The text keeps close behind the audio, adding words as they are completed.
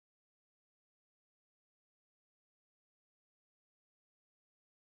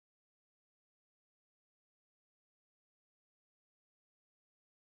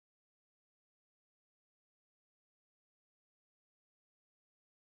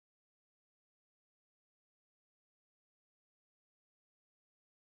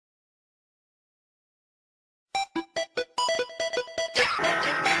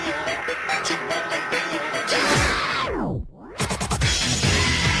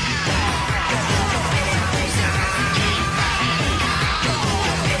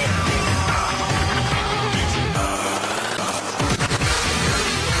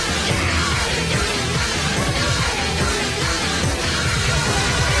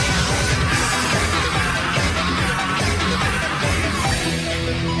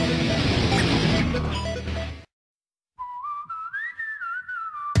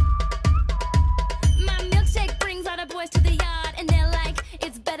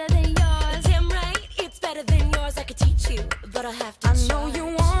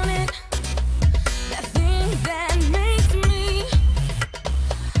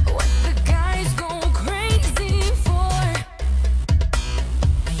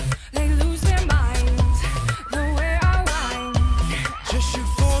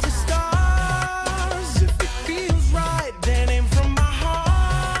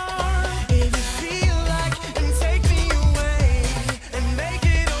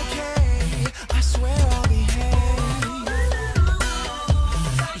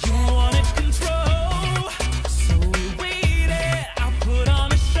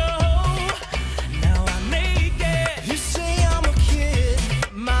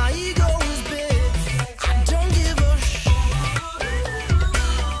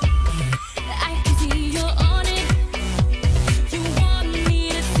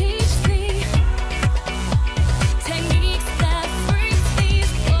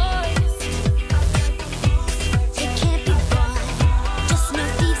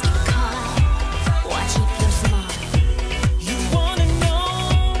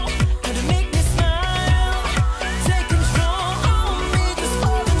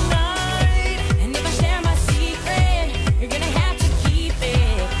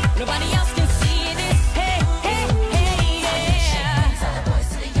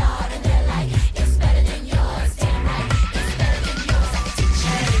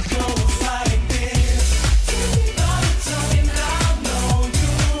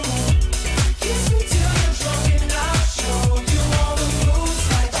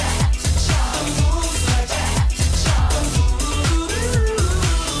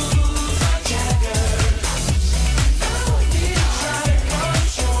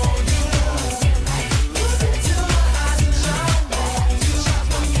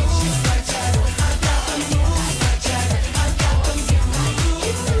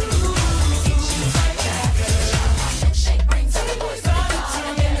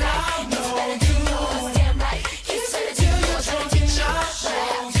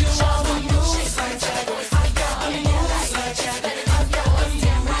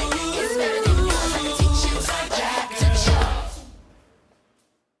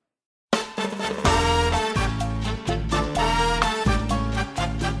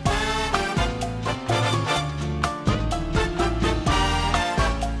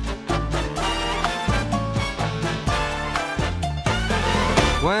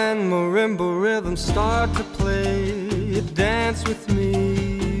marimba rhythm start to play, dance with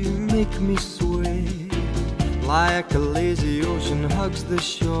me, make me sway. Like a lazy ocean hugs the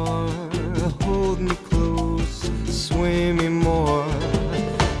shore, hold me close, sway me more.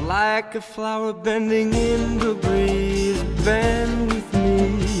 Like a flower bending in the breeze, bend with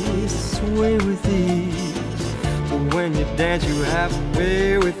me, sway with ease. When you dance you have a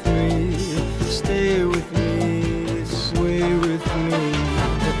way with me, stay with me, sway with me.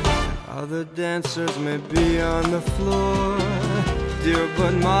 Other dancers may be on the floor, dear,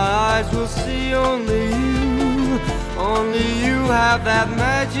 but my eyes will see only you. Only you have that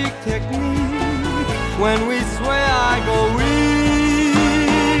magic technique. When we sway I go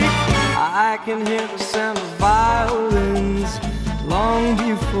weak. I can hear the sound of violins long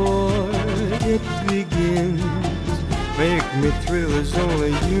before it begins. Make me thrill as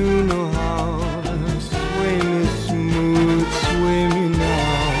only you know how. Sway me smooth, sway me now.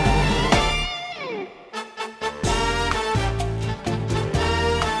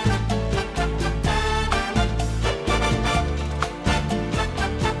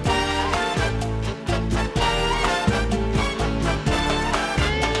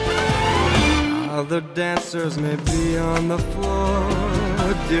 Other dancers may be on the floor,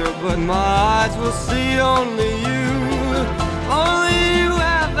 dear, but my eyes will see only you. Only you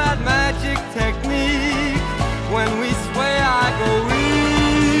have that magic technique. When we sway I go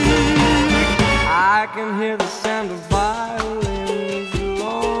weak. I can hear the sound of violins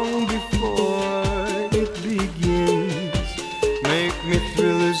long before it begins. Make me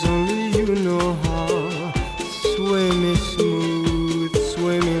thrill as only you know how. Sway me smooth,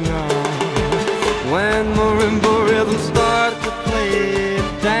 sway me now. When marimba rhythms start to play,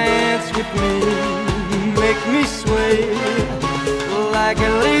 dance with me, make me sway. Like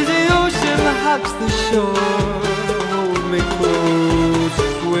a lazy ocean hugs the shore, hold me close,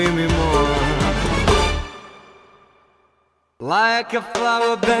 sway me more. Like a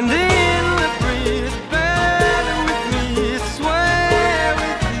flower bending in the breeze, bend with me, sway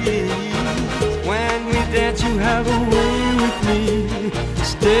with ease. When we dance you have a way with me,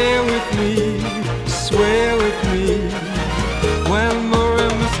 stay with me, sway with me. When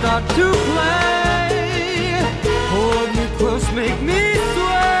marimbas start to play, hold me close, make me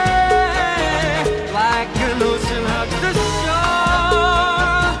sway. Like an ocean hugs the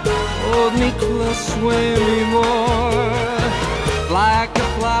shore, hold me close, sway me more. Like a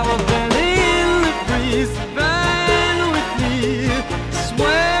flower bending in the breeze, bend with me,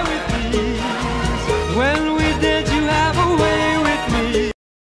 sway with ease. When we dance you have a way with me.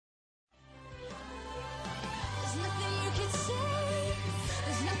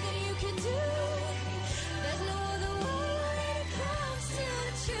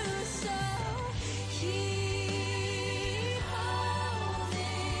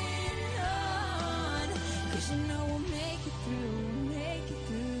 You know